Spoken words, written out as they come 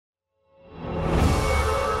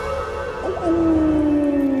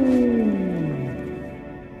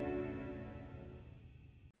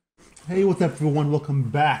Hey, what's up everyone? Welcome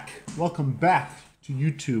back. Welcome back to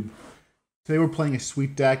YouTube. Today we're playing a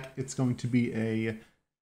sweet deck. It's going to be a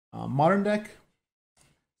modern deck.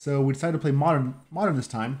 So we decided to play modern this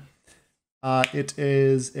time. It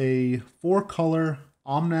is a 4-color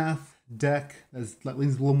Omnath deck that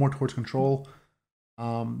leans a little more towards control.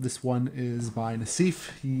 This one is by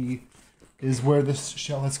Nassif. He is where this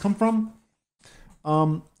shell has come from.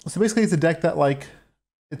 So basically it's a deck that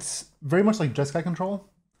it's very much like Jeskai control.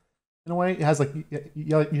 In a way, it has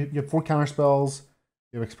you have 4 counter spells,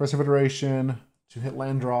 you have Expressive Iteration to hit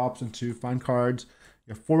land drops and to find cards.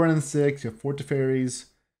 You have 4 Wrenn and Six, you have 4 Teferis,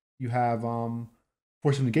 you have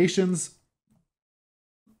Force of Negations,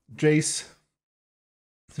 Jace,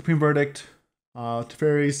 Supreme Verdict,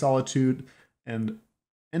 Teferi, Solitude, and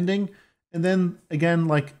Ending. And then again,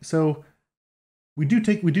 so we do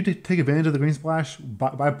take advantage of the green splash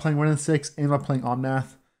by playing Wrenn and Six and by playing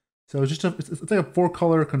Omnath. So it's like a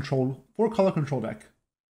 4-color control deck.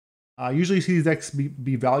 Usually you see these decks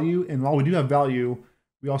be value, and while we do have value,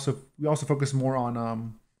 we also focus more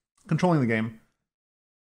on controlling the game.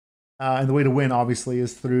 And the way to win obviously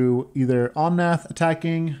is through either Omnath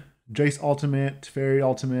attacking, Jace ultimate, Teferi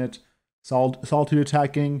ultimate, Solitude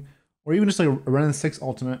attacking, or even just like a Wrenn and Six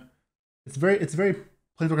ultimate. It's very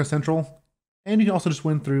Planeswalker central, and you can also just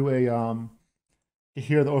win through a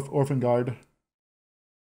Kaheera the Orphanguard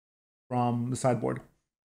from the sideboard.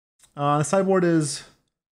 The sideboard is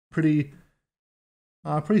pretty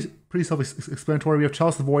self-explanatory. We have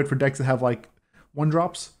Chalice the Void for decks that have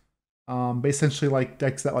 1-drops. Essentially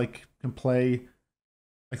decks that can play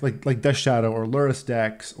like Death Shadow or Lurrus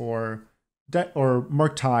decks or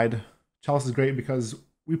Murktide. Chalice is great because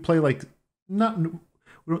we play we don't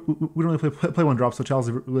really play 1-drops, so Chalice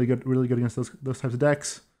is really good against those types of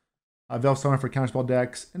decks. Veilstone for counterspell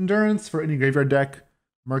decks, Endurance for any graveyard deck.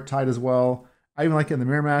 Murktide as well. I even like it in the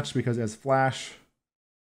mirror match because it has flash.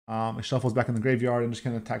 It shuffles back in the graveyard and just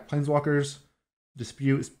kind of attack planeswalkers.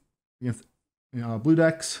 Dispute against blue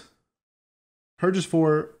decks. Purge is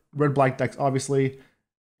for red-black decks, obviously.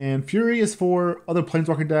 And Fury is for other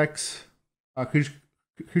planeswalker decks. Creature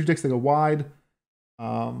decks that go wide.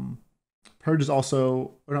 Purge is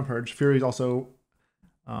also, or not Purge, Fury is also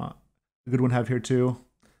a good one to have here too.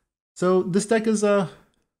 So this deck is and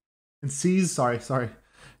Seize,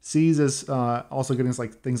 Seize is also good against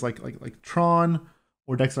things like Tron,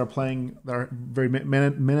 or decks that are very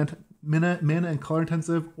mana and color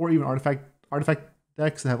intensive, or even artifact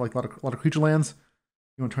decks that have a lot of creature lands.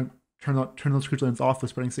 You want to turn those creature lands off with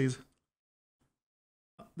Spreading Seas.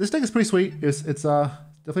 This deck is pretty sweet. It's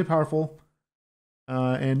definitely powerful,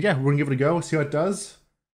 and yeah, we're gonna give it a go, see how it does.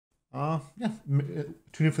 Yeah, tune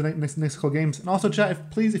in for the next couple games, and also chat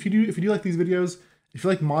if you do like these videos, if you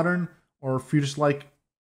like modern, or if you just like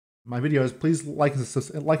my videos, please like and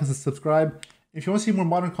subscribe. If you want to see more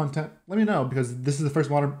modern content, let me know, because this is the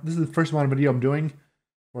first modern video I'm doing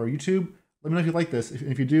for YouTube. Let me know if you like this.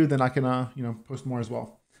 If you do, then I can post more as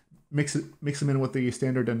well. Mix them in with the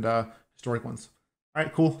standard and historic ones. All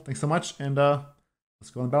right, cool. Thanks so much, and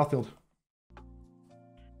let's go on the battlefield.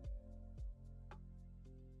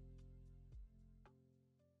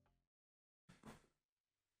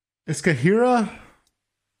 Is Kaheera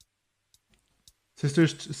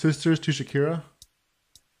sisters to Shakira?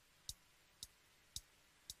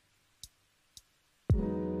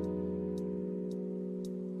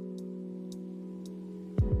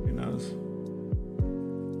 Who knows?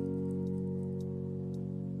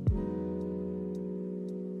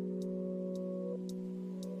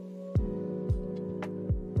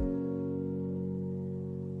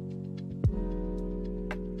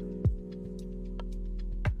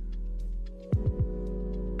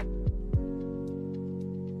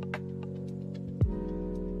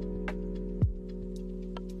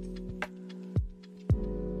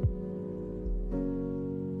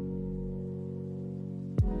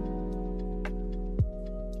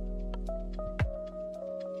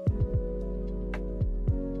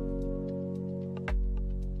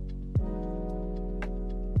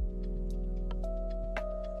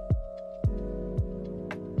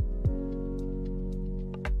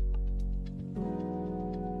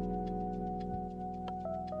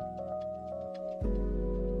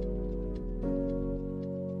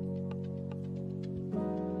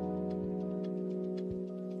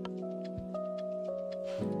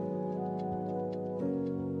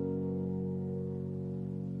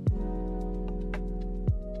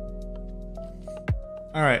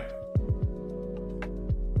 All right.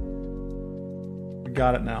 We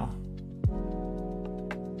got it now.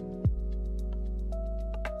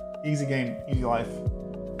 Easy game, easy life.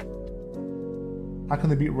 How can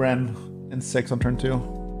they beat Wrenn and Six on turn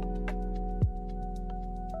 2?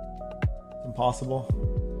 impossible.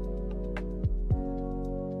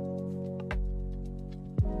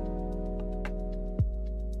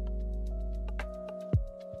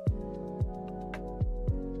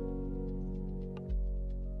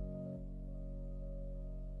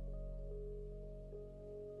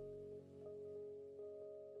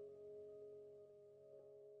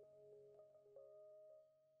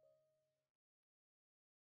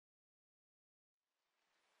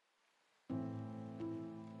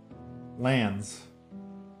 Lands.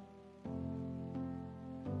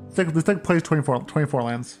 This deck plays 24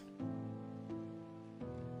 lands.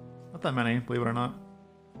 Not that many, believe it or not.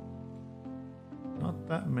 Not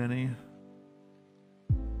that many.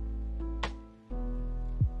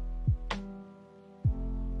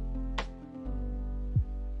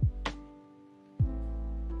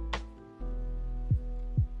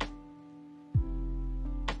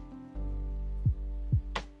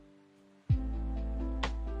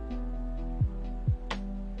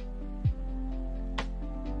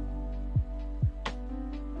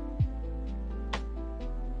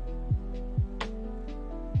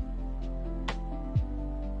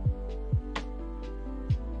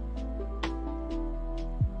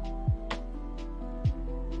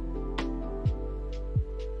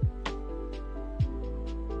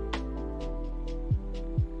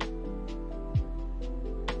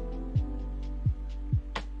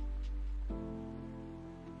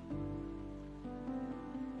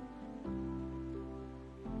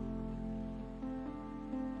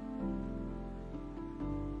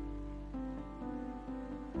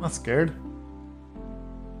 I'm not scared.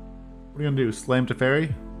 What are you gonna do? Slam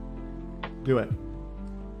Teferi? Do it.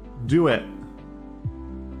 Do it.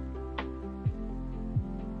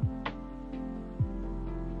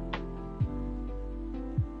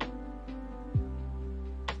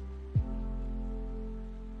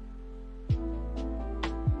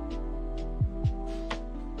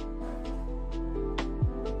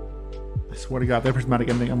 I swear to God, that Prismatic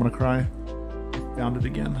Ending, I'm gonna cry. I found it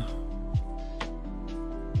again.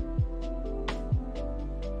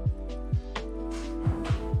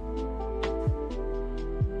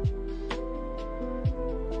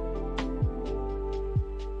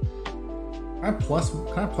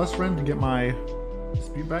 Can I plus Wrenn to get my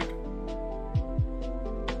speed back?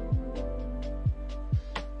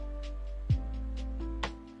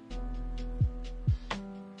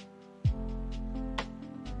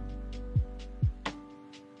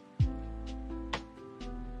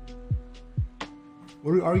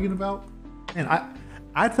 What are we arguing about? Man,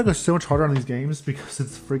 I focus so much harder on these games because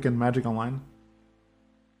it's freaking Magic Online.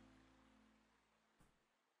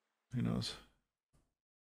 Who knows?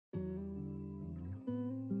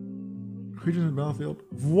 Creatures in the battlefield.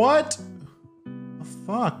 What? The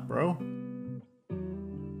fuck, bro?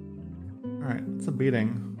 Alright, that's a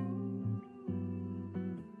beating.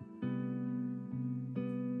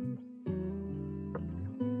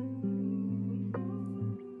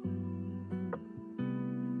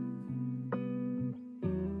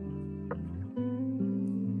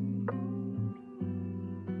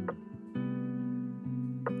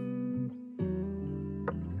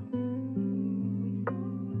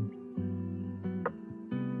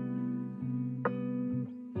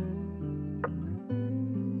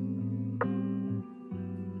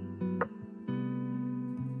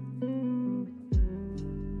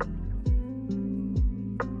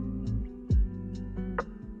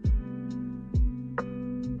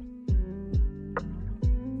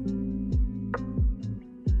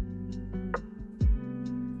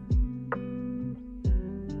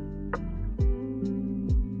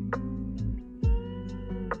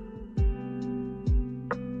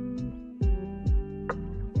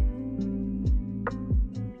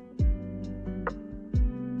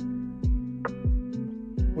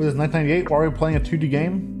 Was this 1998? Why are we playing a 2D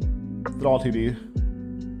game? It's all 2D.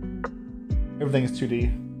 Everything is 2D.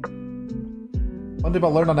 One thing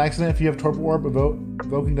about learned on accident, if you have Torpor Orb,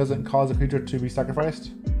 evoking doesn't cause a creature to be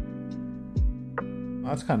sacrificed. Oh,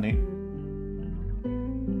 that's kind of neat.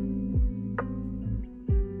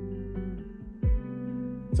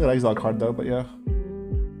 It's like an exile card though, but yeah.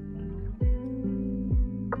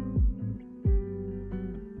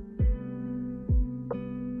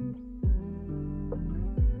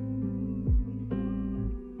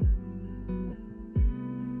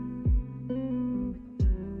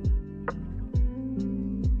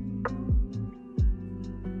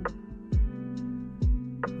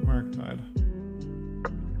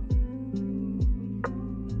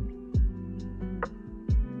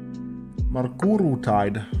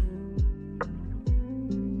 Tide. I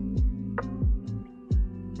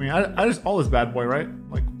mean, I just all this bad boy, right?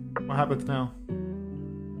 Like, what happens now?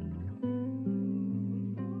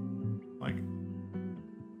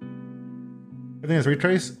 I think it's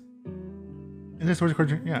retrace. Is this where's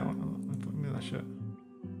the yeah, let me do that shit.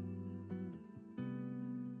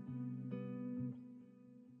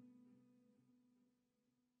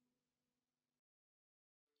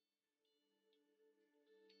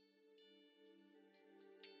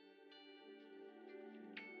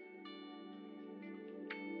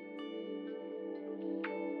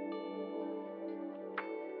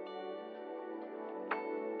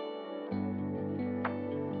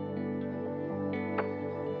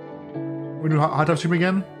 We do hot tub stream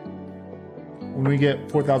again when we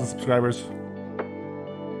get 4,000 subscribers.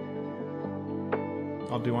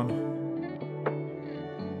 I'll do one.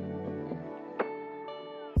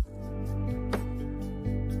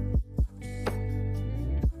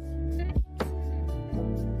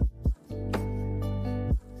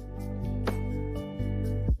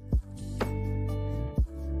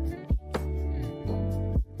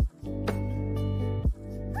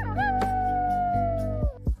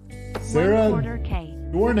 Sarah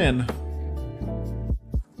Dornan.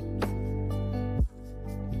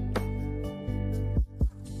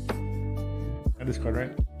 I discard,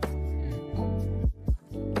 right?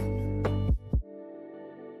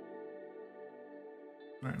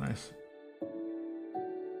 Alright, nice.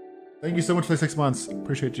 Thank you so much for the 6 months.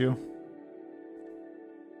 Appreciate you.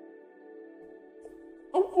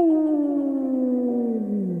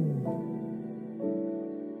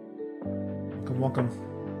 Welcome, welcome.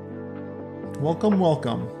 Welcome,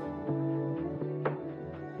 welcome.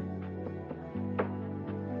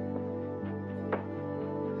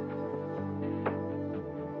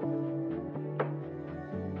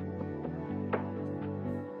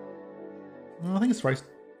 No, I think it's right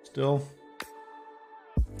still.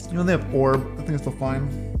 You know, they have orb. I think it's still fine.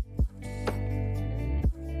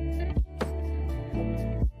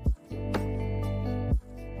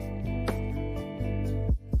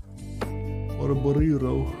 What a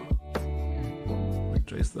burrito.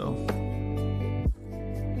 Jace though.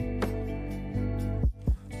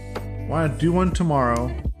 Why not do one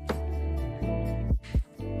tomorrow?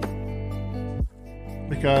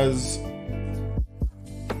 Because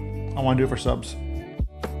I want to do it for subs.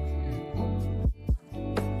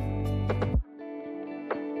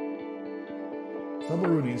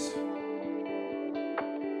 Sub-Rudies.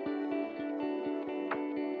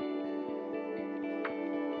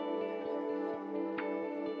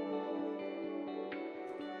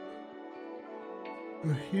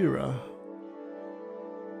 Kaheera.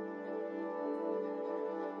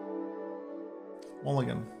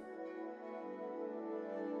 Mulligan.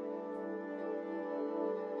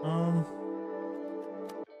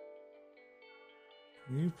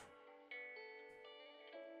 Keep.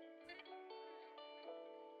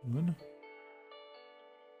 Good.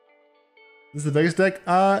 This is the Vegas deck.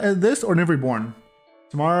 This or Never Reborn.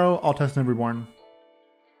 Tomorrow I'll test Never Reborn.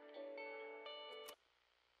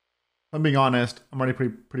 If I'm being honest, I'm already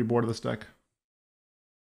pretty bored of this deck.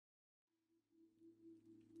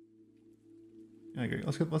 Yeah, okay,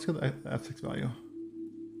 let's get the F6 value.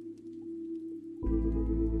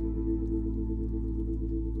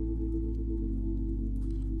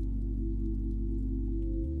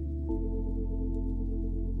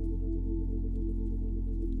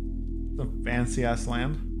 It's a fancy ass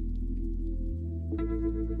land.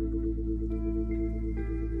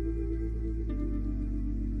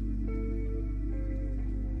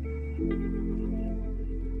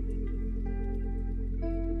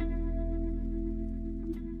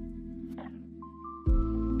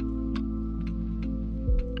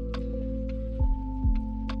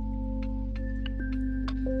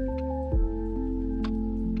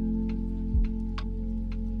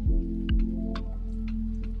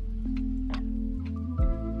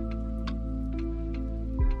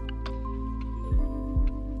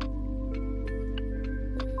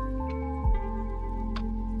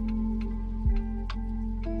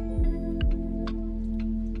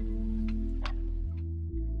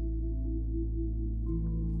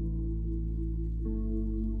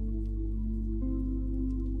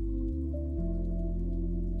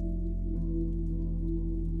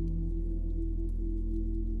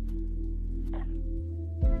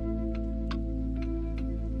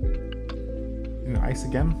 Ice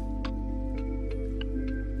again.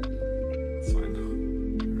 It's fine.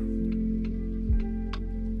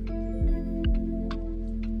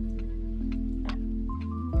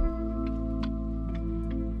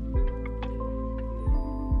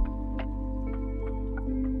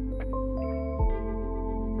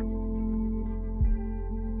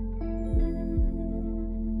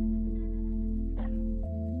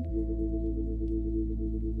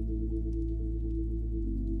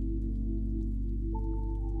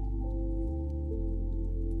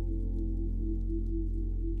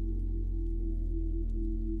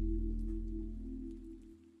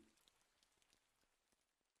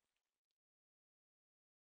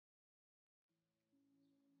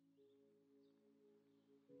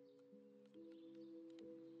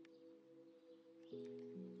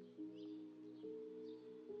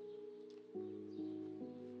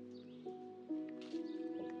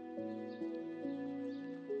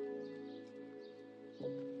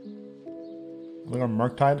 Look on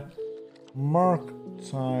Murktide.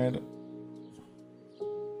 Murktide.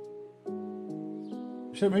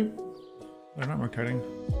 Shit, maybe. They're not Murktiding.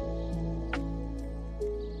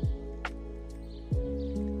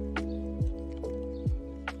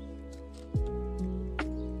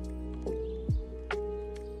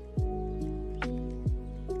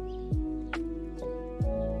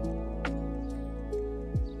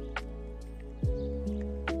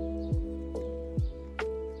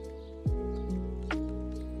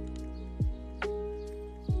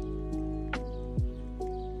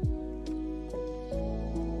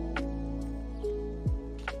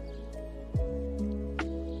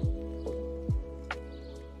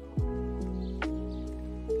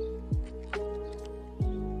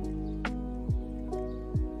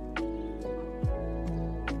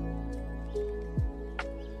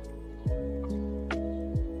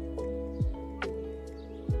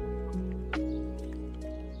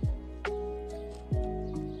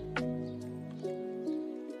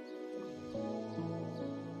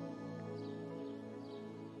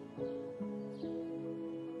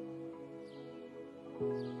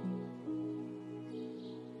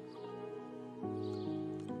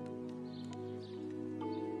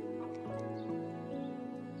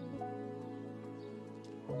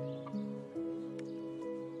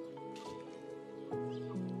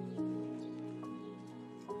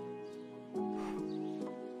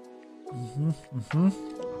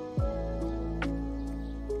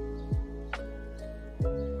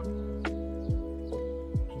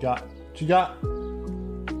 She got. No.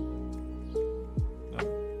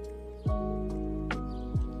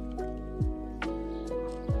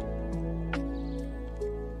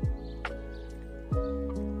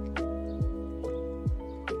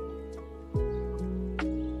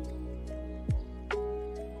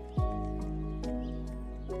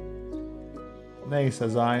 Nay,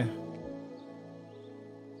 says I.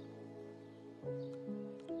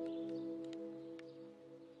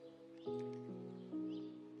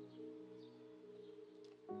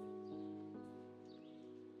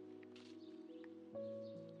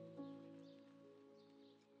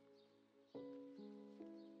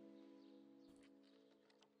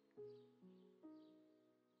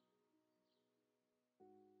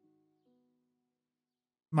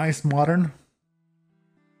 Nice modern.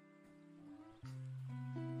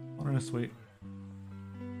 Modern is sweet.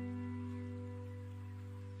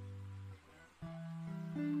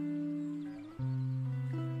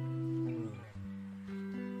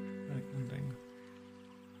 Ending.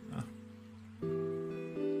 Ah.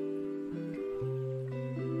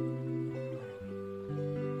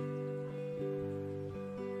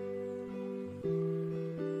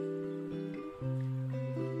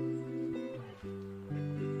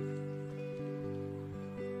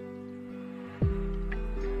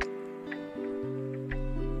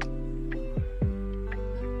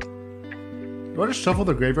 Do I just shuffle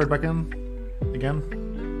the graveyard back in again?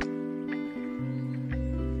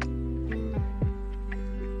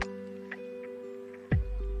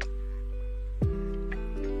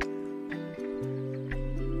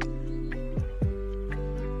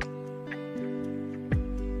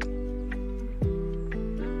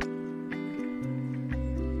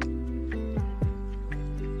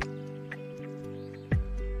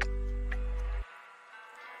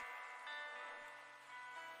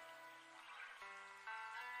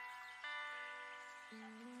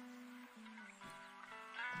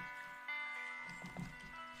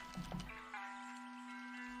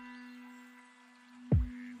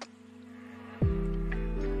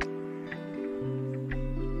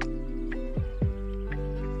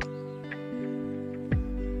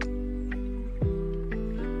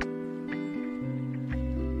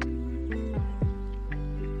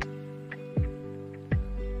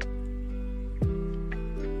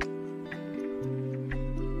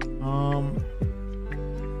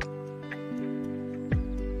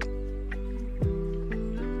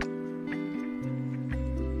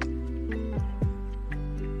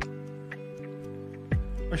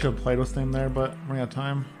 I should have played what's name there, but I'm running out of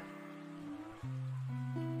time.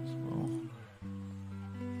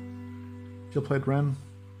 Should have played Wrenn.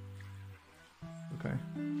 Okay.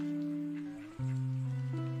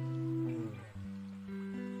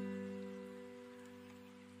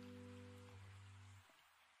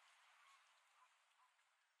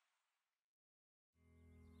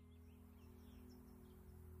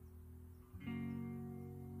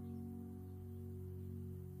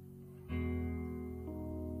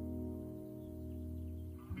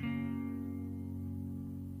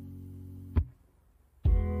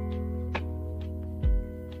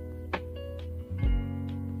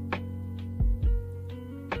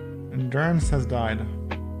 Endurance has died.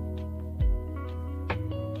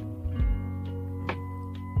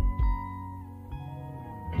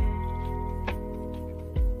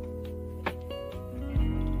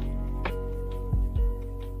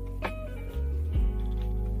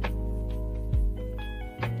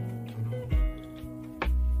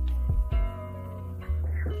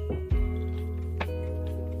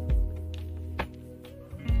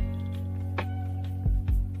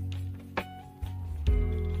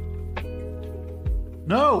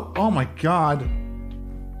 No! Oh my god.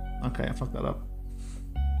 Okay, I fucked that up.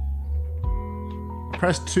 I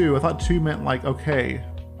pressed 2. I thought 2 meant like okay.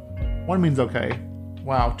 1 means okay.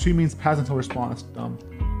 Wow, 2 means pass until response. Dumb.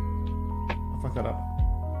 I fucked that up.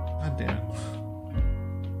 God damn it.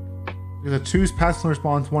 Because a 2 is pass until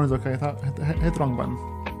response, 1 is okay. I thought I hit the wrong button.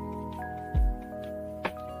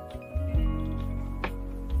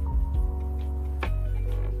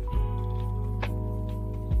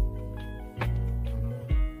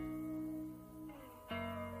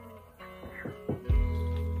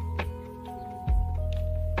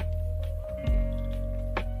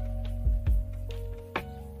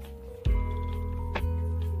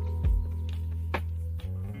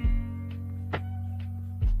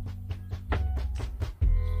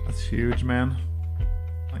 Huge, man.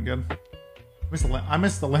 Not good. I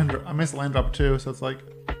missed the land drop too, so it's like,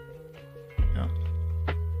 yeah.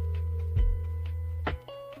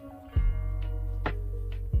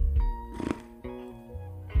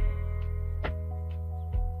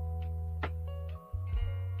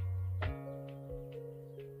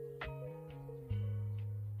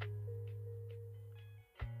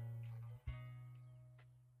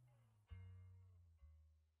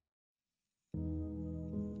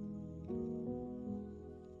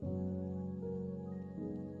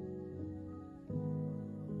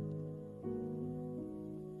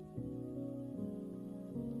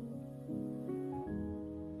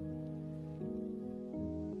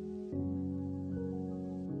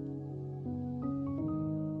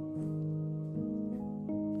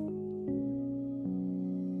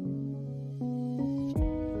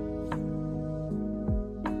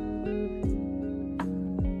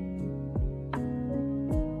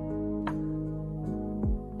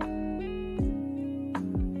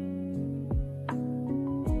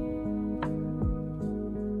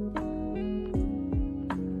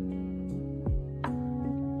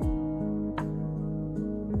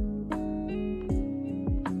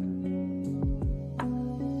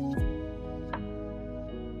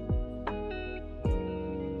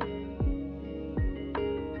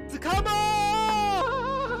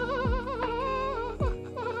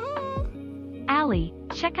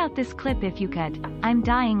 Check out this clip if you could. I'm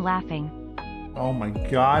dying laughing. Oh my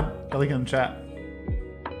god. Ellie in chat.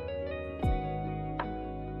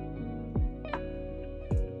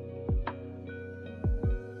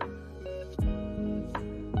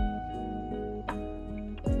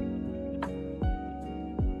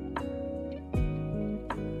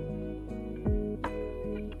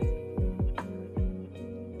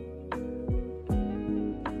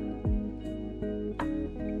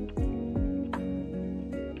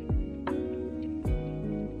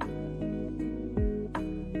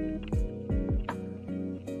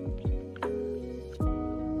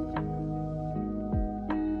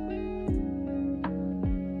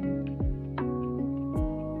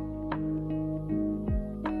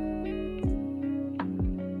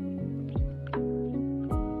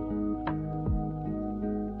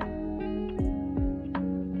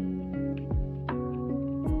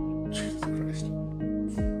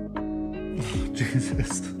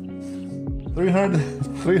 Jesus.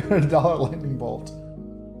 $300 lightning bolt.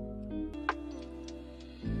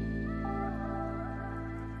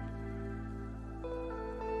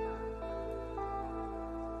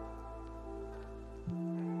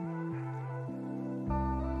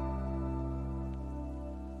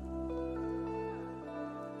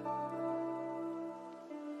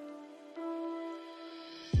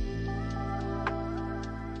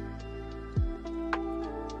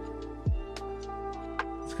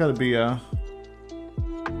 It's gotta be a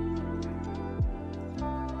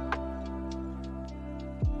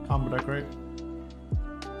combo deck, right?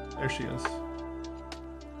 There she is.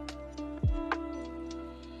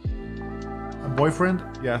 A boyfriend?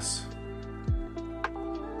 Yes.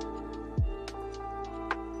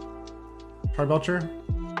 Tribelcher?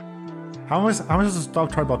 How am I supposed to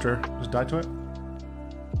stop Tribelcher? Just die to it?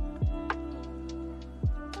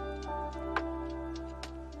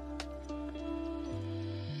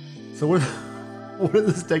 So what did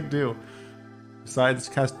this deck do? Besides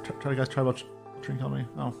try to cast Tribelcher and kill me.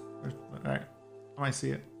 Oh, alright. I might see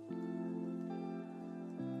it.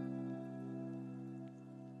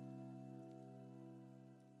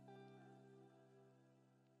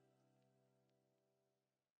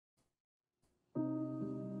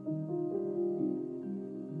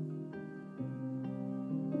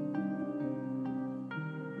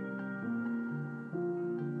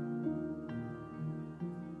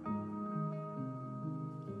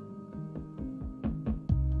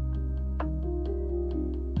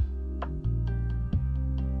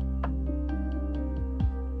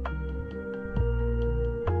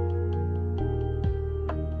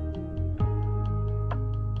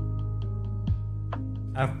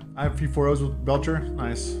 I have a few 4-0s with Belcher.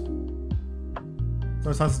 Nice.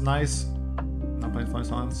 Slowing Silence is nice. Not playing Slowing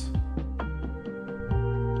Silence.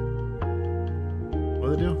 What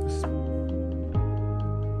do they do?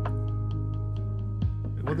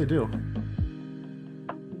 What do they do?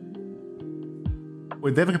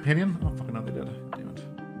 Wait, they have a companion? Oh, fucking no, they did. Damn it.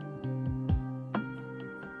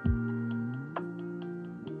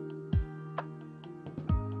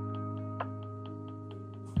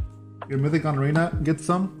 Your Mythic on Arena gets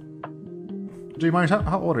some? Jay Myers,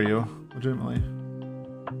 how old are you? Legitimately.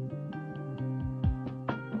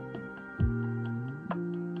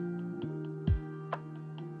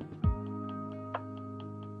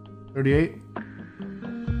 $38?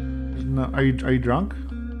 No, are you drunk?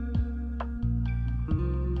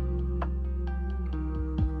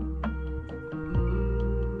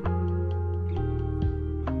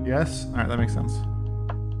 Yes? Alright, that makes sense.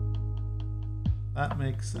 That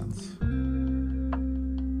makes sense.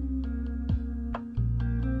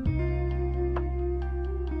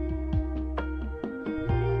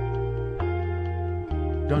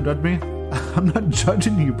 Don't judge me. I'm not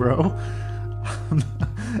judging you, bro.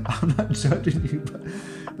 I'm not judging you, but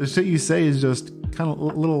the shit you say is just kind of a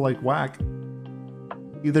little like whack.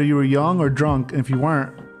 Either you were young or drunk, and if you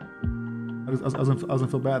weren't, I was gonna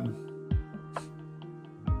feel bad.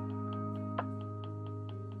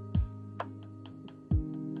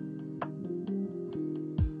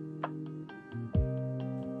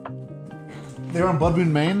 They were on Blood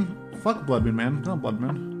Moon Main? Fuck Blood Moon, man. No Blood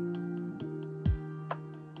Moon.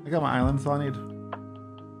 I got my island, that's all I need.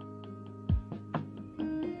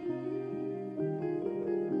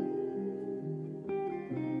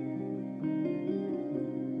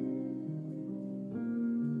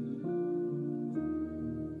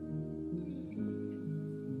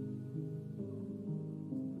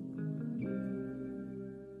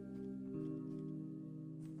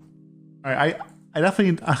 Alright, I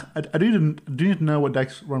definitely I do need to know what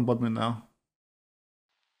decks run Blood Moon though.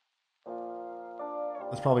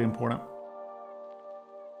 That's probably important.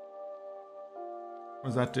 What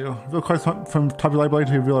does that do? Reveal cards from top of your library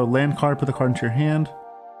to reveal a land card, put the card into your hand.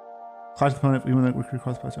 Clash the opponent even though we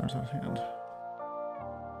cross by center of his hand.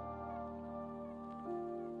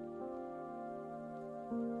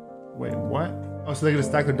 Wait, what? Oh, so they get to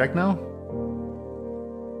stack their deck now?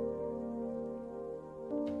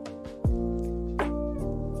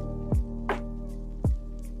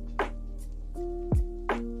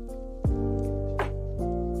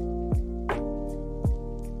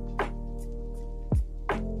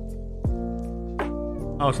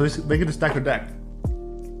 Oh, so they get to stack their deck.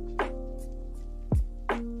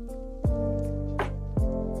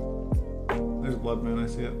 There's Blood Moon, I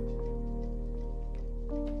see it.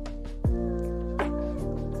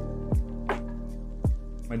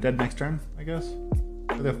 Am I dead next turn, I guess?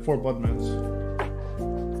 They have 4 Blood Moons.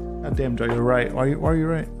 God damn, Joe, you're right. Why are you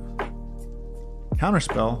right?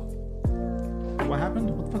 Counterspell? What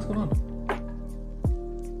happened? What the fuck's going on?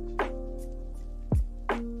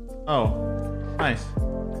 Oh, nice.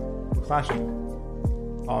 We're clashing.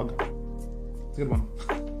 Hog. It's a good one.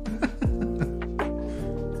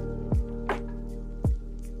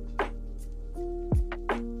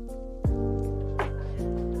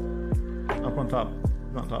 Up on top.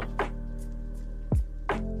 Not top.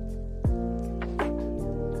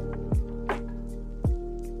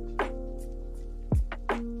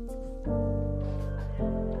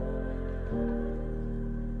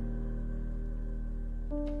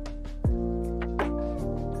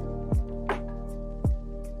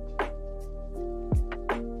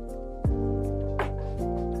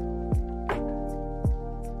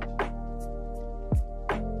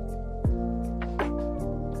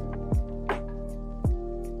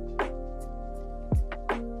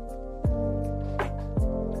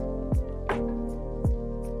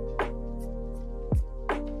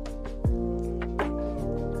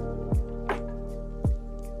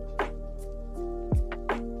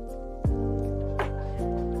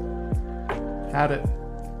 Had it.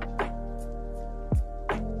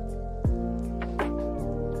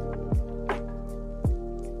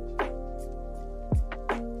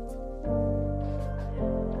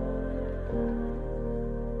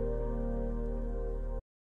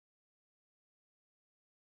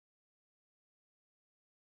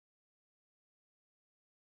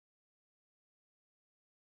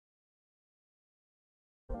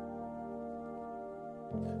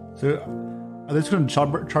 So, are they just going to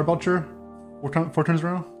Char Belcher 4 turns in a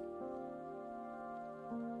row?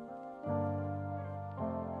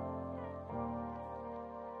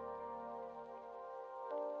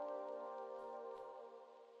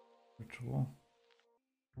 Ritual.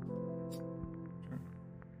 Sure.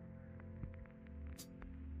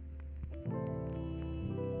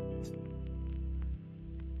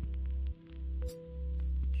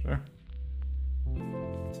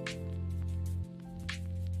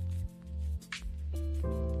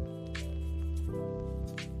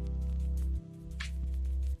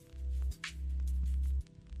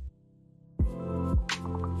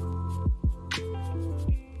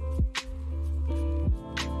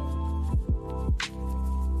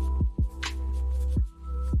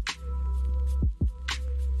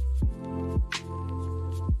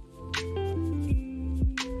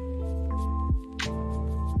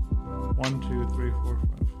 1, 2, 3, 4,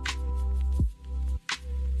 5.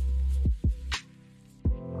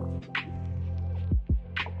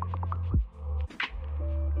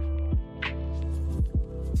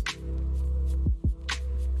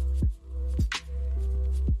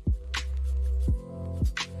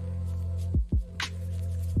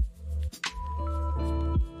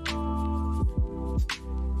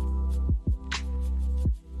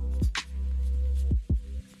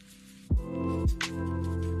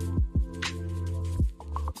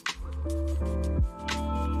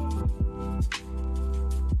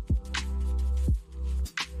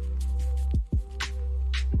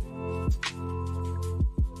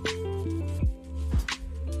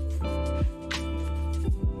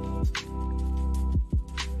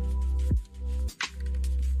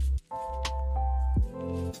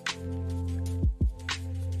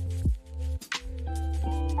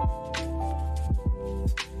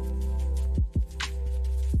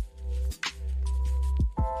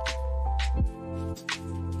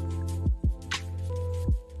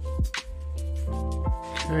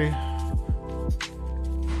 Okay.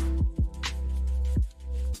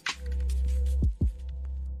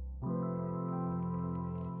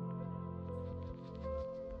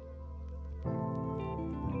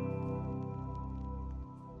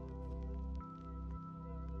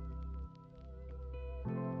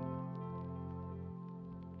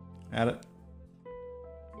 Add it.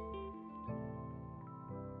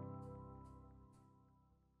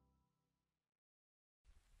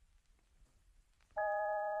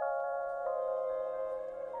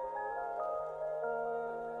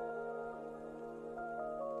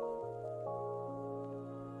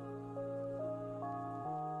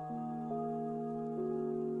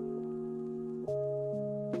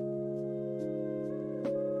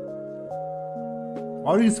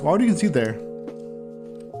 Why do you concede there?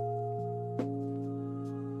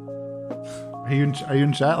 Are you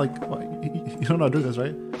in chat? Like, what? You don't know how to do this,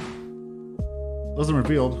 right? Wasn't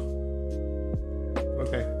revealed.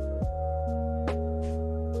 Okay.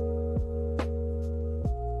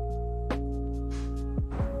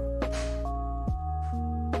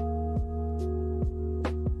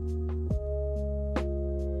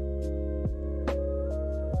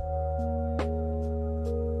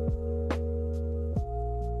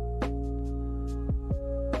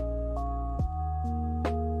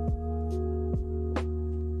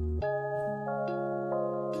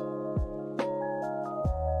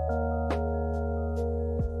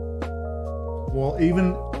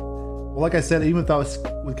 Like I said, even if that was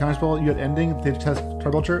with Counterspell, you had Ending, they just has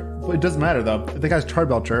Charge Belcher. But it doesn't matter though. If the guy's Charge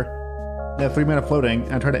Belcher, they have 3 mana floating,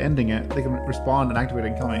 and I try to Ending it, they can respond and activate it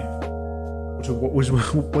and kill me. Which is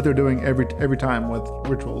what they're doing every time with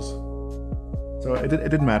rituals. So it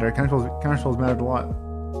didn't matter. Counterspells mattered a lot.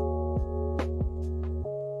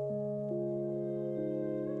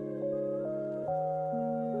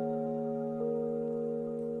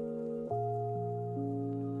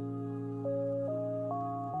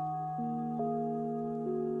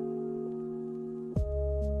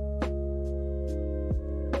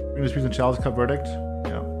 Disputes and Chalice cut verdict.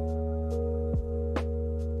 Yeah.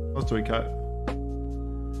 What else do we cut?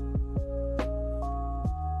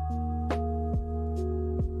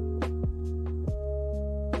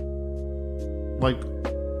 Like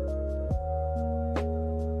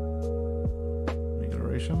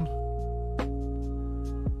iteration.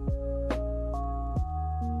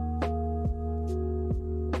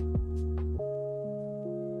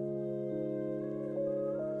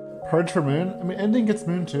 Purge for Moon? I mean, Ending gets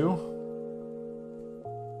Moon too.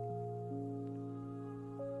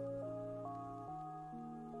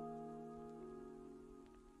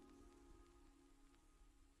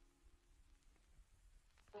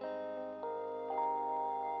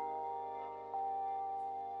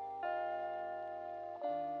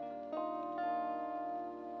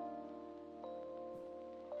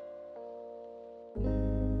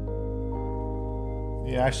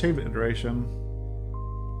 Yeah, I shaved Iteration.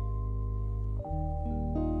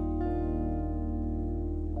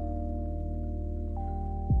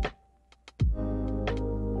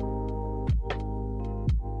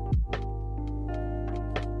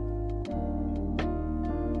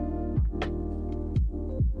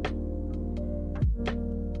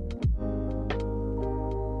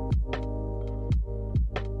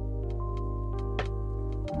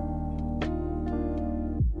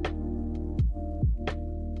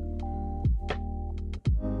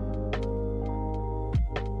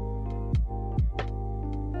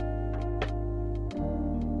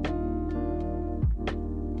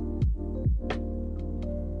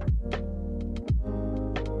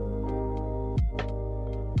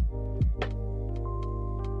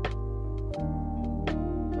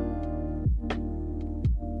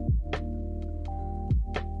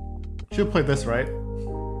 Should play this, right?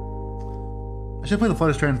 I should play the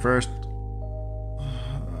Flooded Strand first.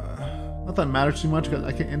 Not that it matters too much because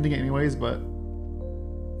I can't ending it anyways, but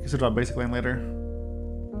I guess I'll draw basic land later.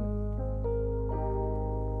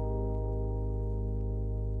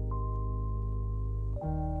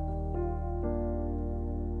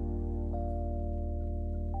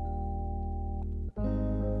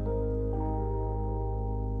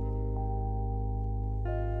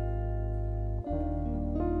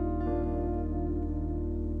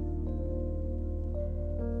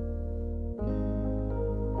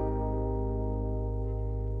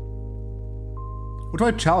 What do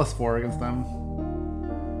I Chalice for against them?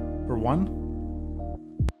 For 1? I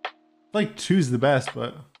feel like 2's the best,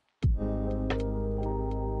 but...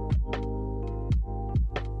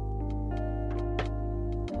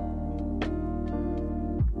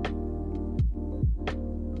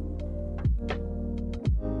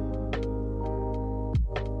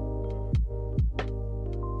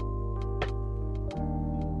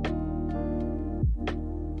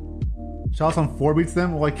 Chalice on 4 beats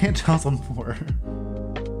them? Well, I can't Chalice on 4.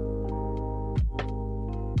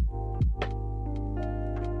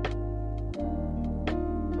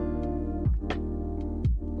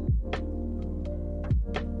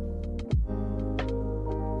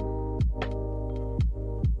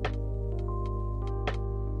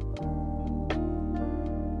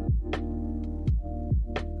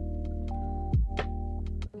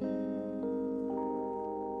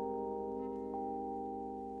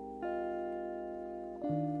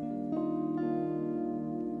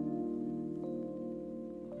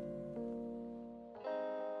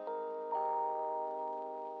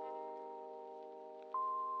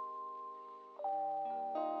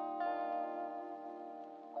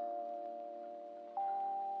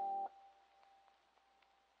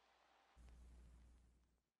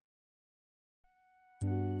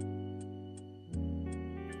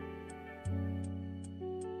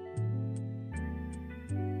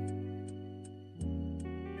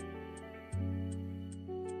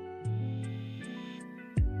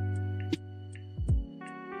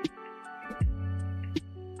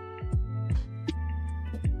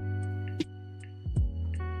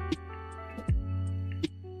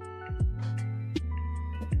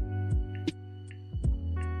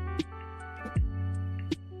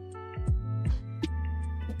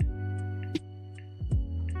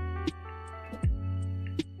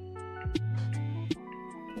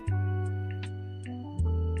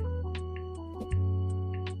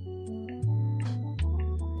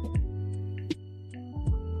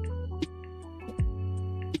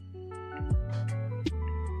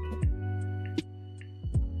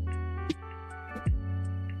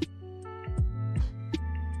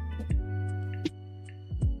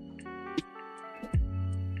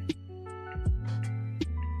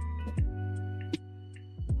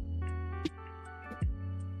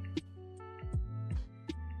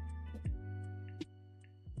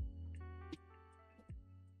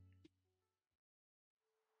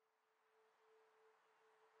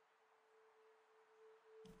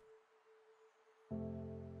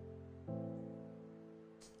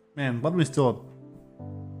 Man, Blood Moon's still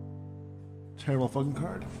a terrible fucking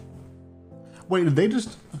card. Wait, did they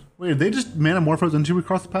just mana morphos into we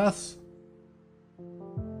cross the paths?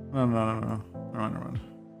 No. Never mind.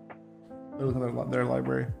 They're looking at their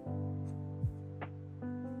library.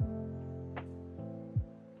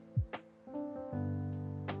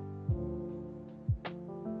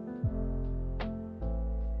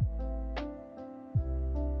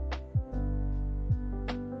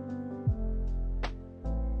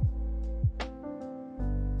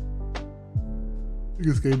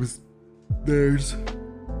 This game is theirs.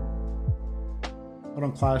 Hold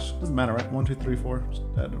on, Clash. Doesn't matter, right? 1, 2, 3, 4.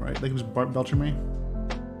 Just dead, right? They can just belcher me.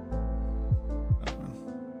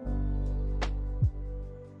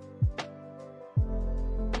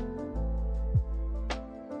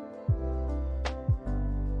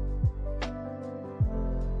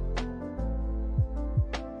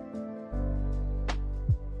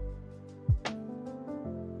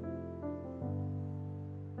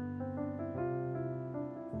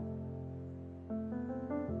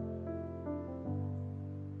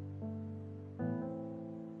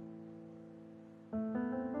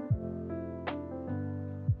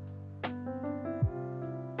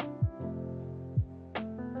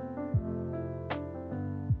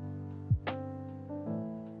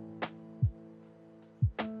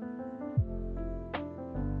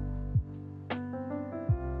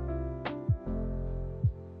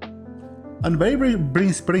 And maybe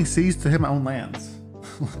bring seas to hit my own lands.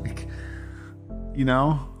 Like, you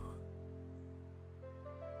know?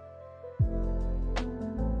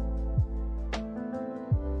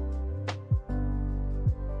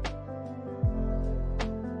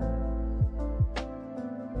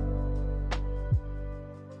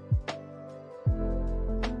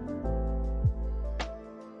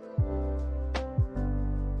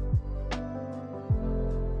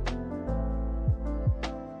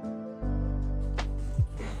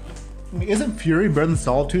 mean, isn't Fury better than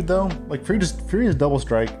Solitude though? Like Fury is double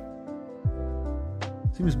strike.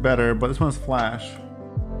 Seems better, but this one has flash.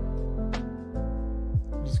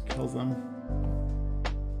 Just kills them.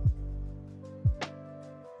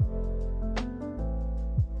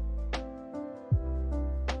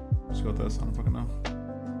 Let's go with this. I don't fucking know.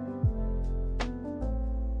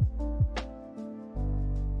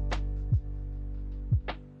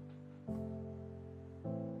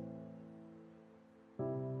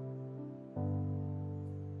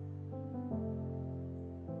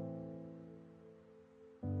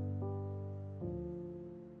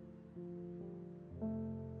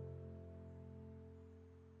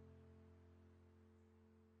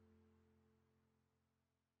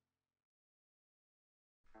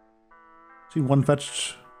 See, one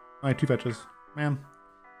fetched. Alright, two fetches. Man,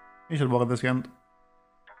 you should have walked this hand.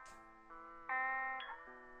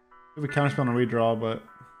 We have a counterspell and a redraw, but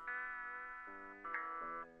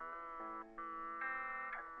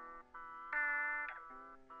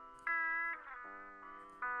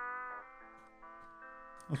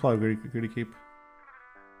that's probably a greedy keep.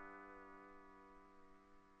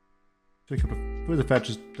 Who's the fetch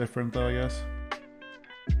is different though, I guess.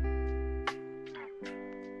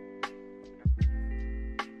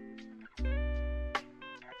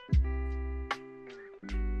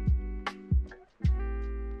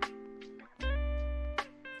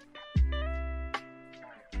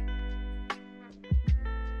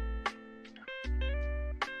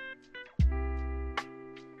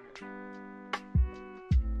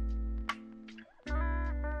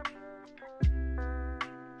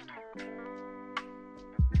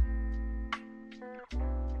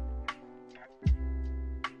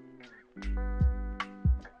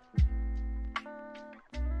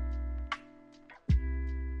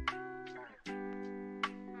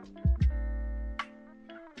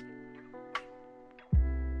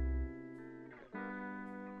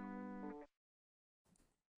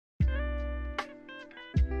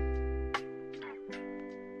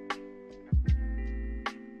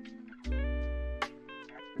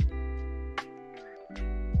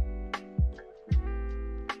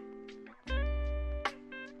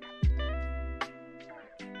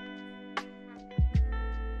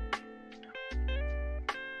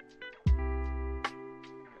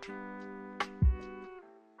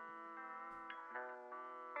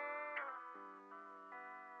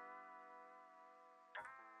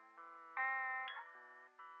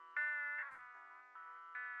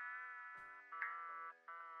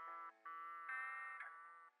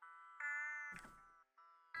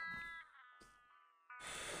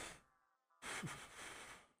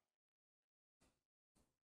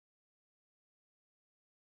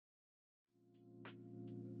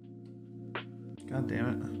 God damn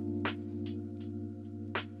it.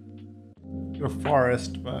 Go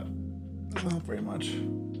forest, but doesn't help very much.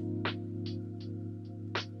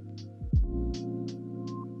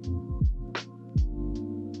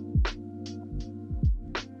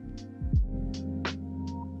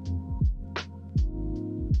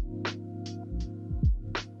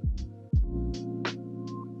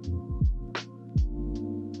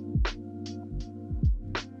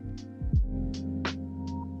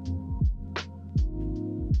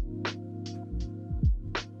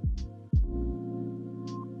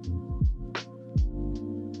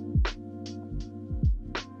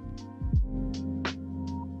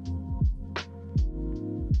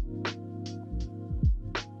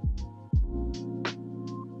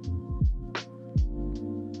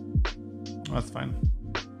 That's fine.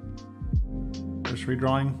 Just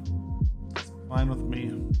redrawing. It's fine with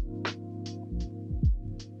me.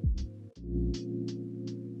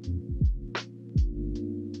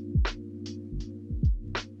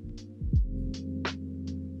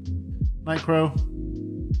 Nightcrow.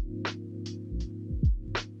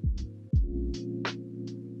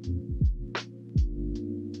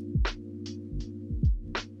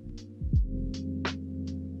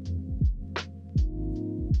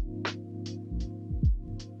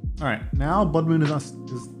 All right, now Blood Moon is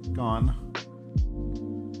gone.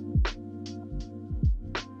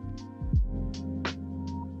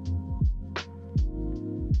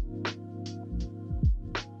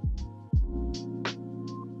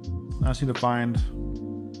 I just need to find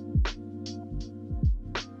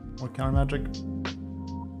more counter magic.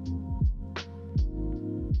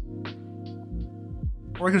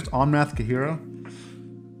 Or I could just Omnath Kaheera.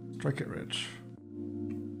 Strike it rich.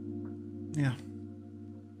 Yeah.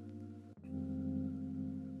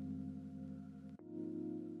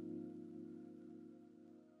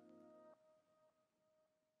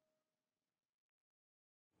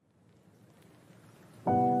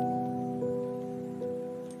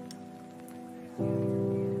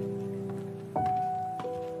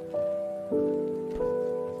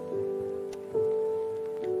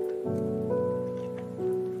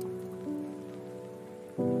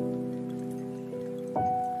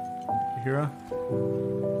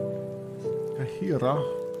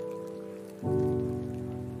 Kaheera.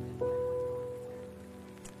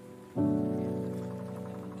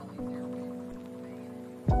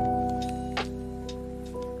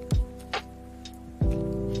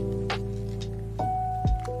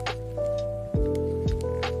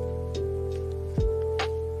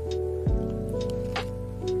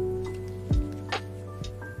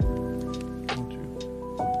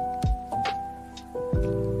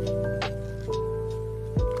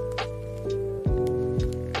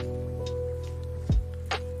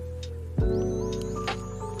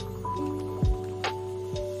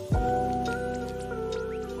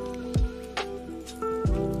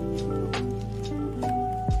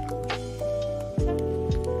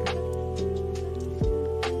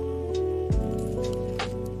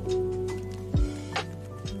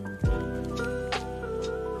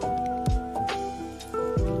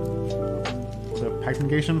 Pact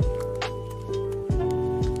Negation.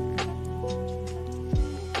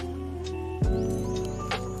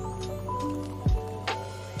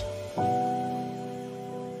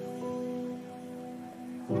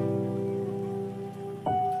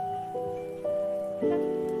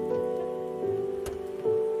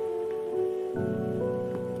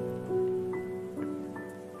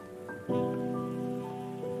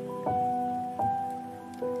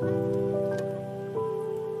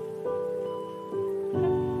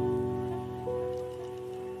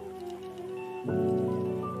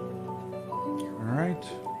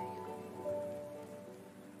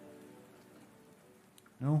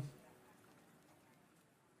 No.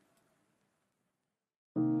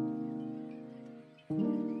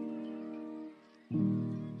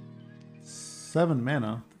 Seven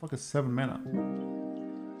mana? The fuck is 7 mana?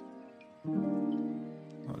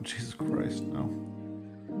 Oh, Jesus Christ, no.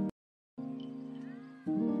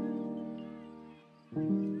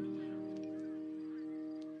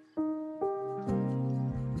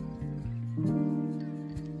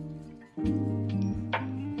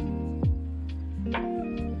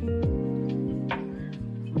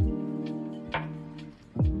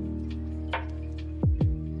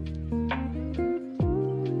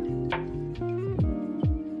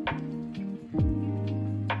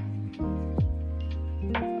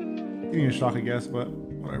 Give me a shock, I guess, but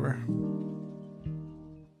whatever.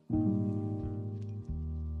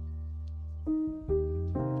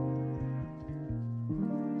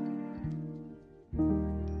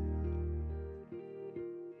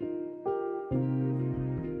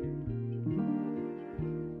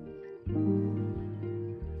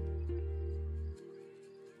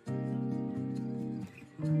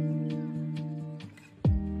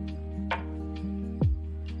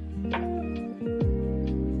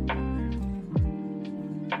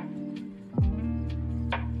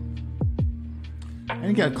 I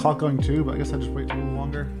didn't get a clock going too, but I guess I'll just wait a little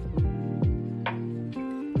longer.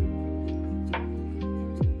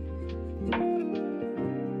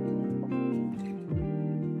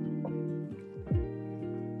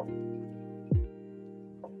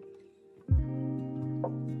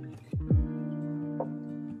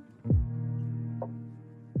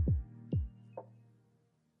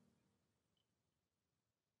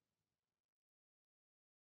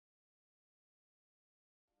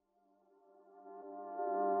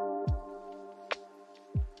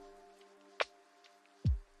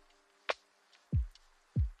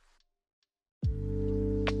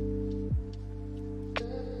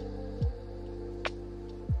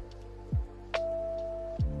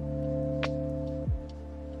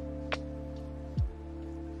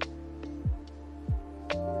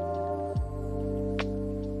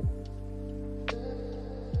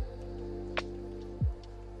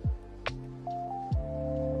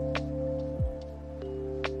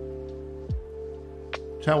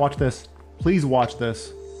 Chat, watch this. Please watch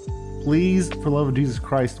this. Please, for the love of Jesus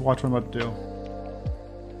Christ, watch what I'm about to do.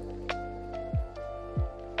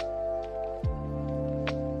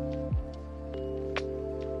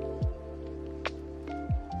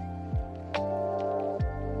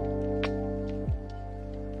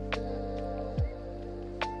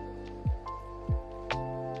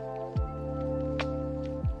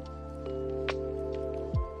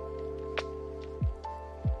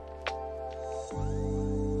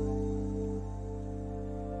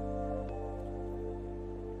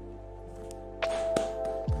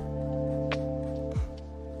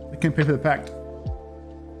 Can't pay for the pact.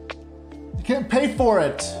 You can't pay for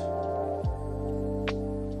it.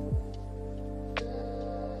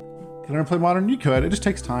 Can I ever play Modern? You could. It just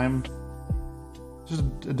takes time. It's just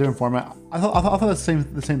a different format. I thought the same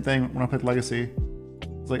thing when I played Legacy.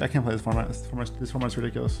 It's like I can't play this format. This format's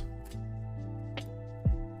ridiculous.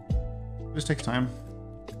 It just takes time.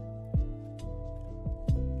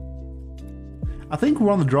 I think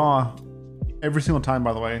we're on the draw every single time,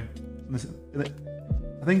 by the way.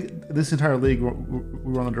 I think this entire league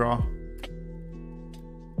we're on the draw.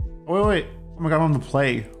 Oh, wait. Oh my god, I'm on the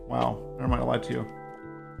play. Wow. Never mind, I lied to you.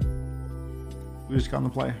 We just got on the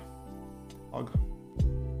play. Log.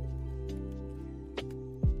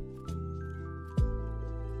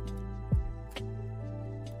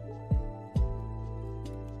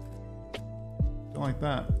 Don't like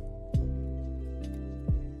that.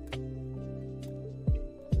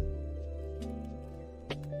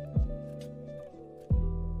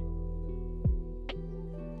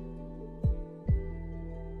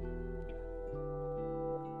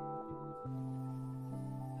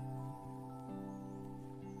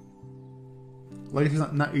 Legacy's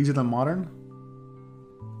not easier than modern?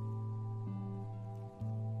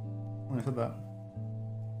 When I said that.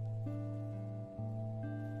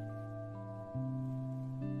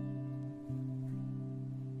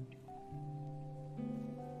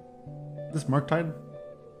 This Murktide?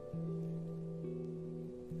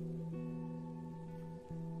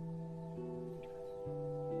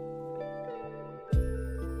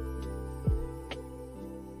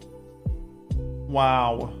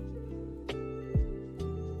 Wow.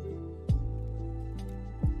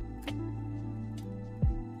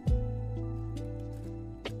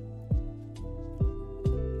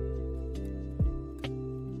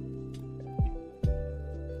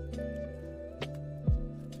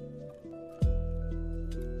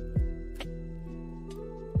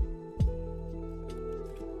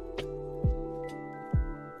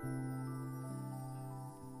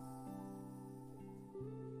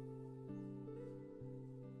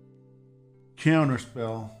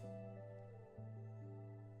 Counterspell.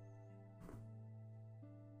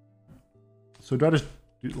 So do I just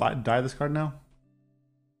die this card now?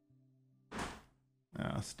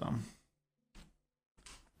 Yeah, that's dumb.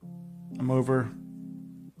 I'm over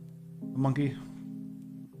the monkey.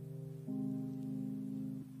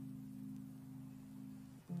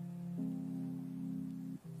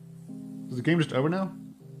 Is the game just over now?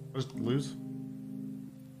 I just lose?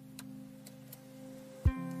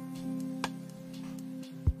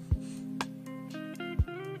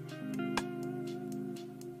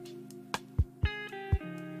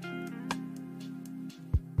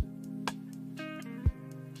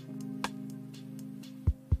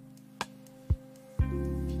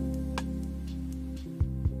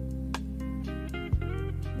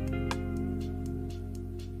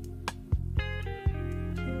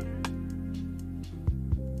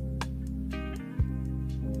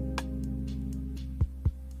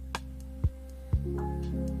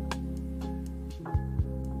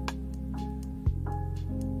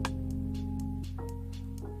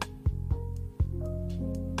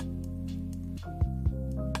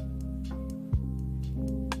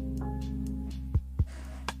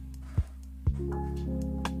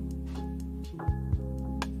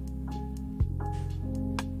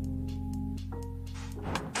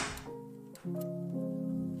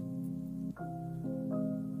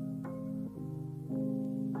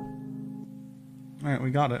 Alright,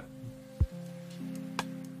 we got it.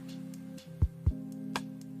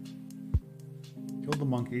 Killed the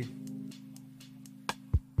monkey.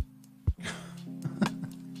 It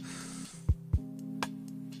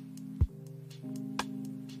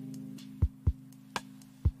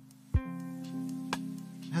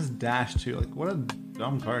has dash too. Like, what a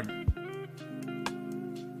dumb card.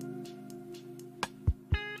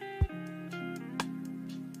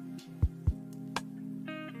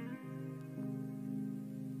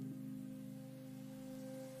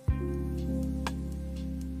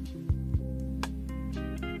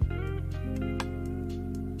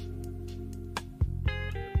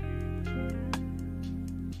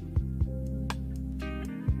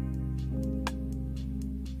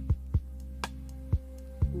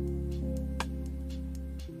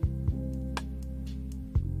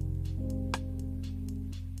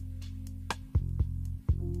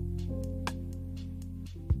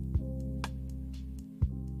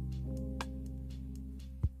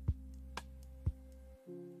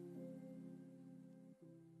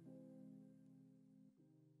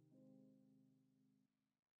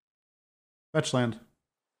 Fetch land.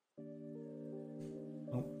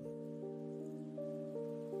 Nope.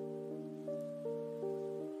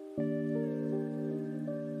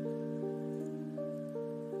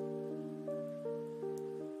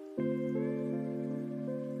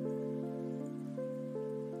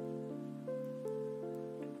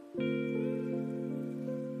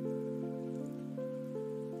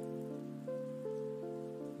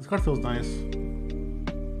 This card feels nice.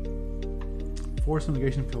 Force of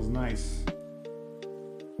Negation feels nice.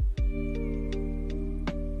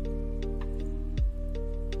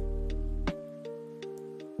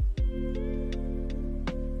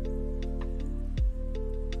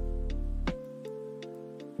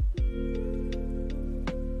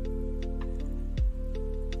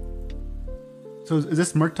 So is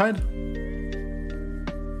this Murktide?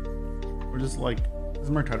 Or just like, this is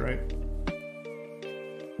Murktide, right?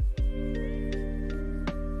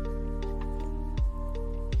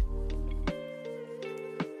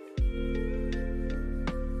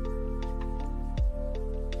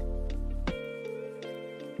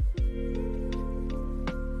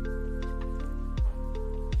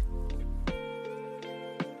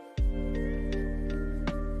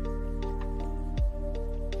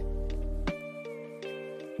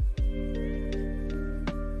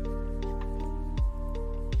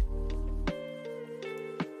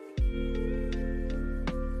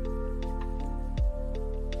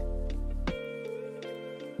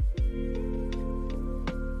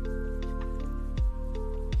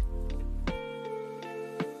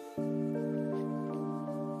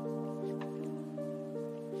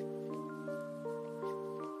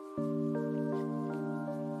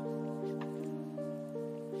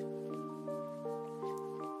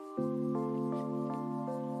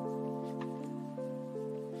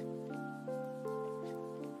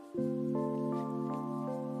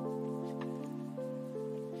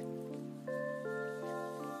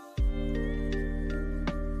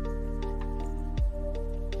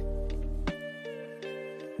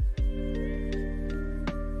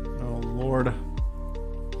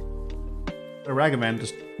 The Ragavan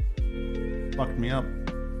just fucked me up.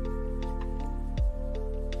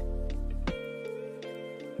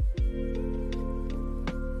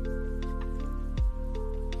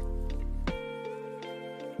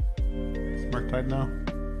 Murktide now.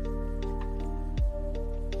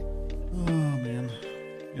 Oh man.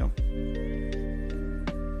 Yep.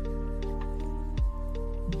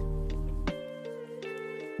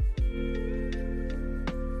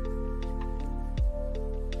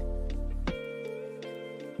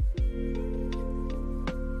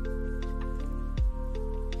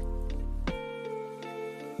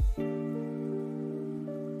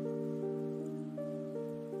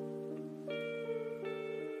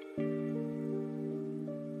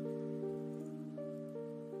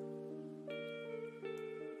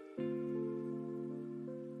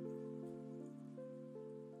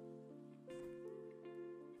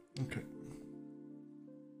 Okay.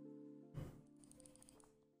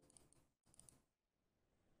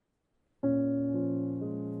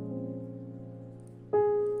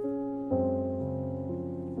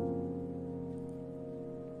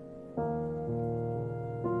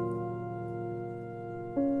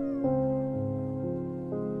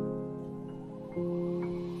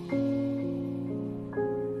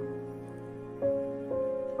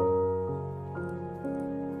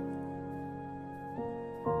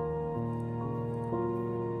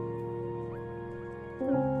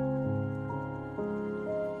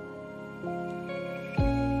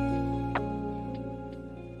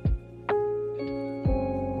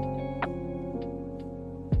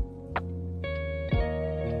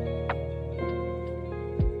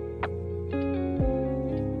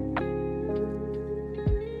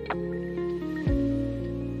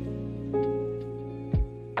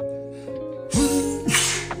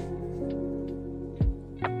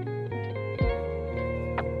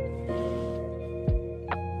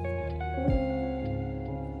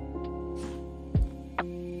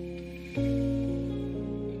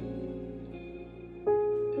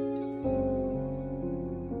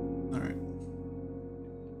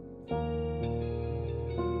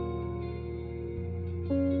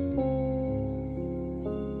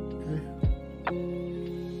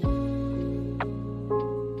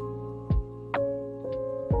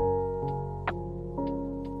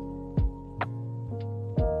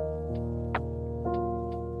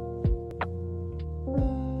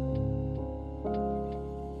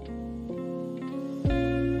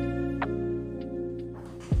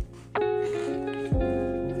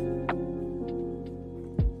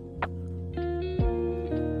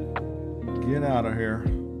 Get out of here.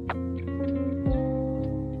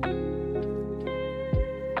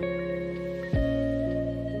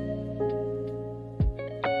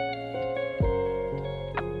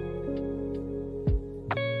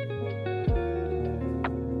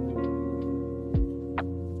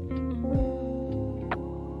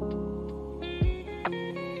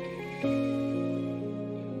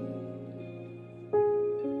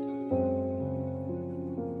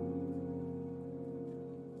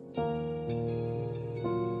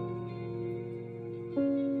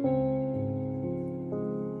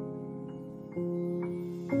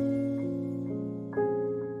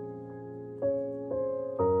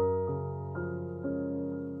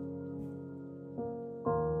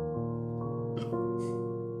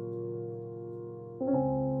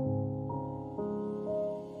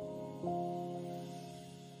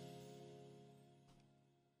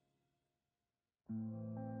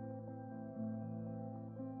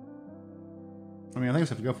 mean, I think I just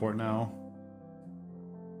have to go for it now.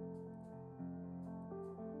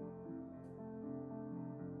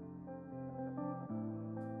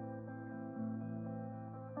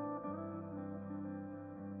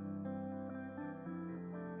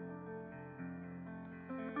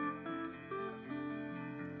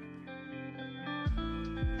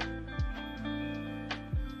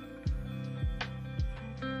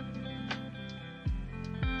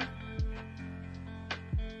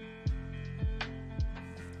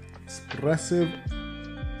 Expressive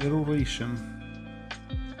Iteration.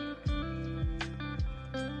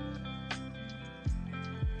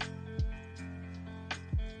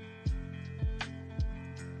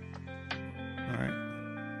 Alright.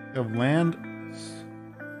 You have land.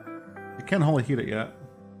 You can't Holy Heat it yet.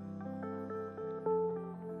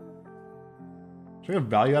 Should I get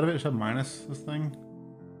value out of it? Should I minus this thing?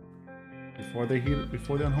 Before they heat it,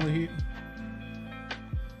 before they Unholy Heat?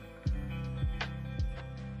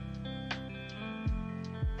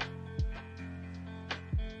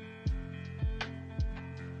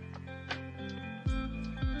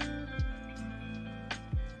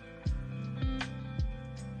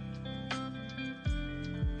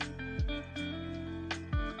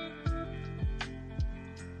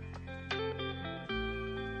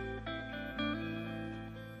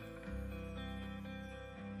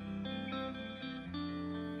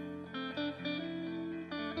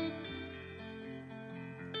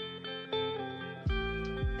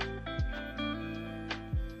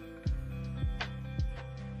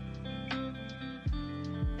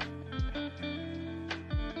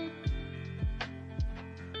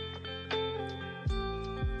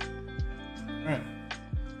 Alright.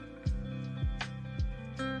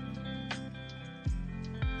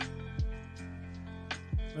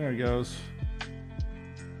 There it goes.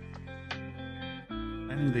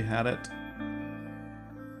 I knew they had it.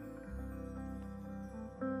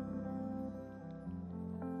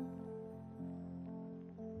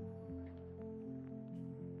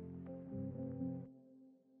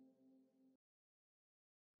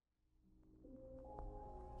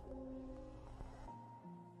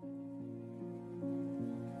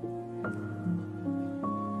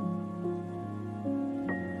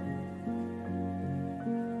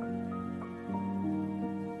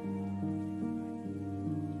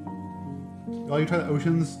 Oh, you try the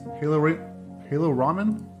Oceans Halo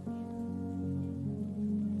Ramen?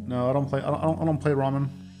 No, I don't play. I don't play ramen.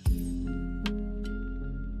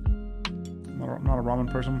 I'm not a ramen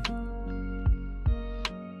person.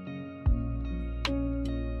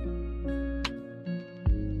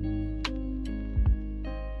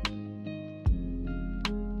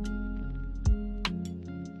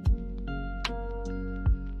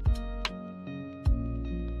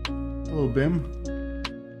 Hello, Bim.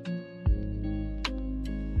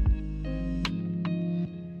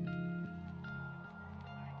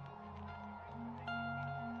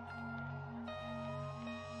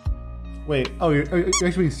 Wait, oh, you're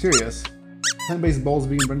actually being serious. Plant-based bowls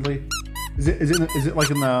vegan friendly. Is it like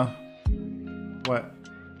in the what?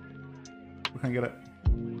 Where can I get it?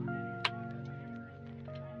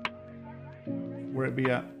 Where it be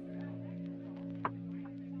at?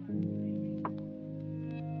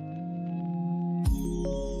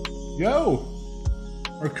 Yo!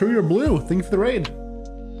 Mercurial Blue, thank you for the raid.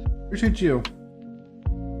 Appreciate you.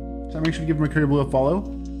 So make sure to give Mercurial Blue a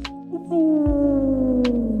follow.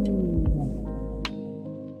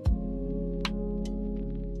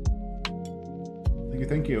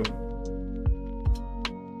 Thank you.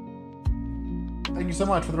 Thank you so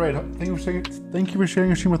much for the raid. Thank you for sharing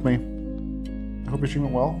your stream with me. I hope your stream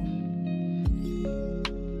went well.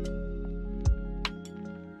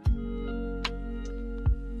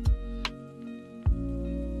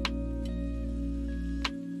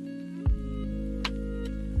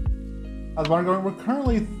 How's Barn going? We're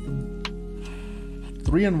currently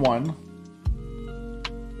 3-1.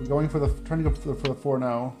 We're going for the trying to go for the 4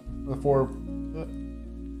 now. The 4-1.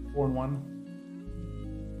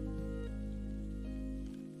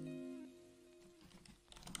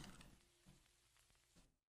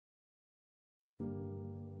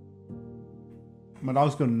 My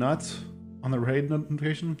dogs go nuts on the raid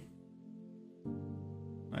notification.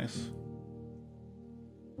 Nice.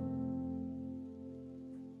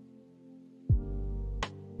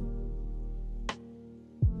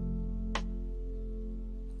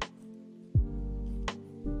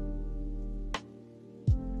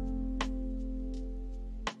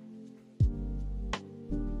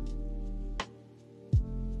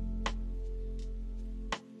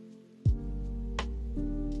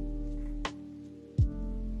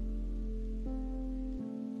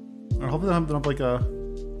 Hopefully they don't have like a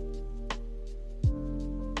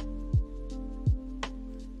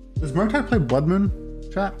Does Murktide play Blood Moon,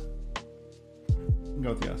 chat? I'll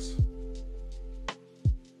go with yes.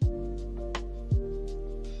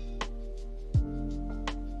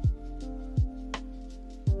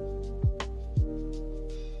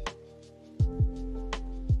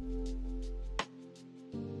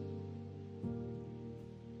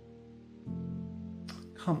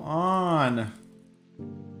 Come on.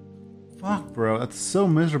 Fuck, bro. That's so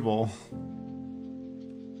miserable.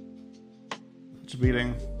 Such a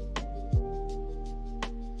beating.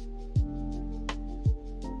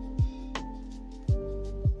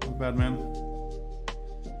 Not bad, man.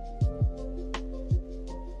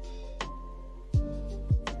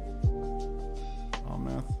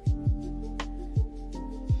 Omnath.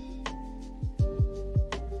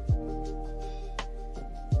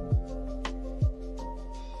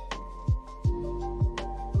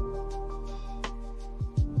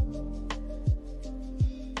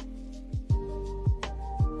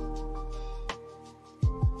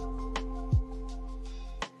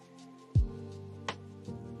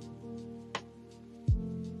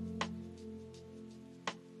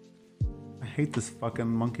 I hate this fucking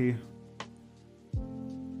monkey. If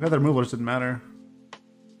I had the removal, it just didn't matter.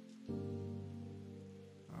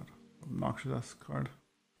 God, obnoxious ass card.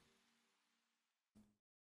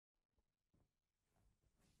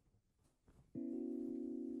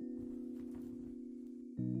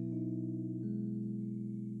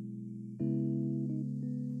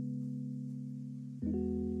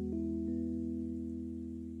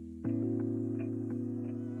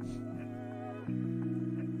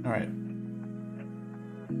 All right.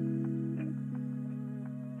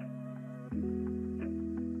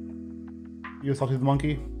 You Salty the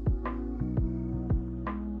Monkey?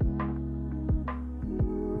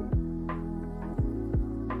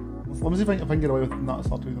 Let me see if I can get away with not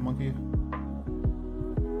Salty the Monkey.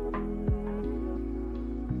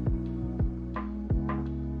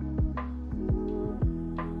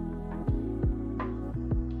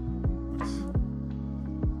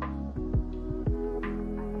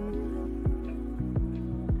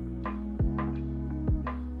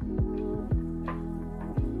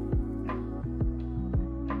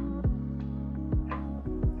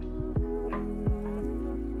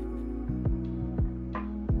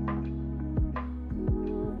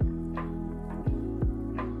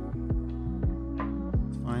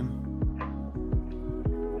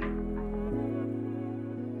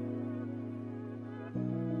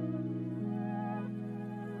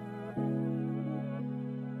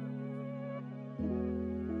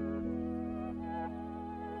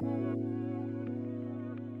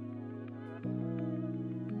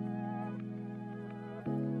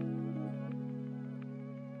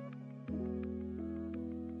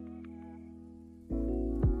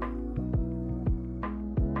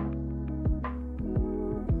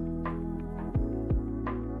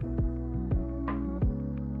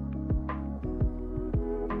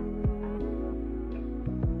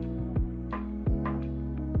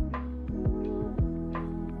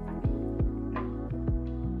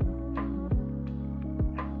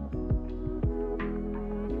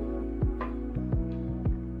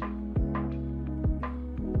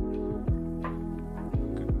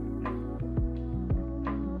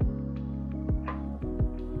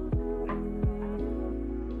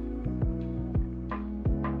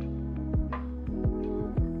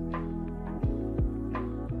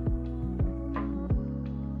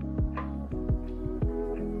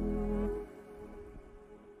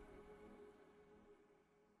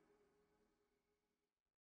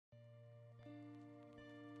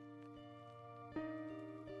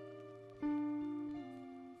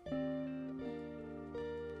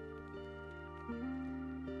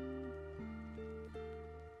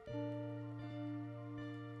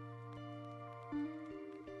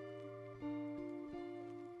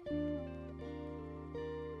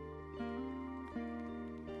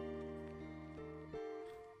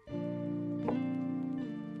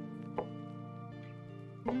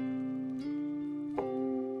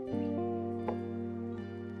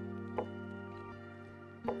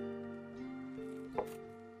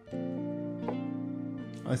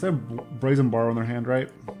 I said Brazen Bar on their hand, right?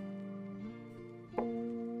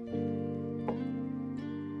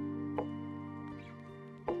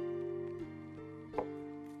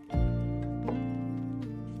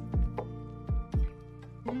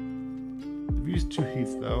 I've used 2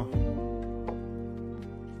 Heaths though.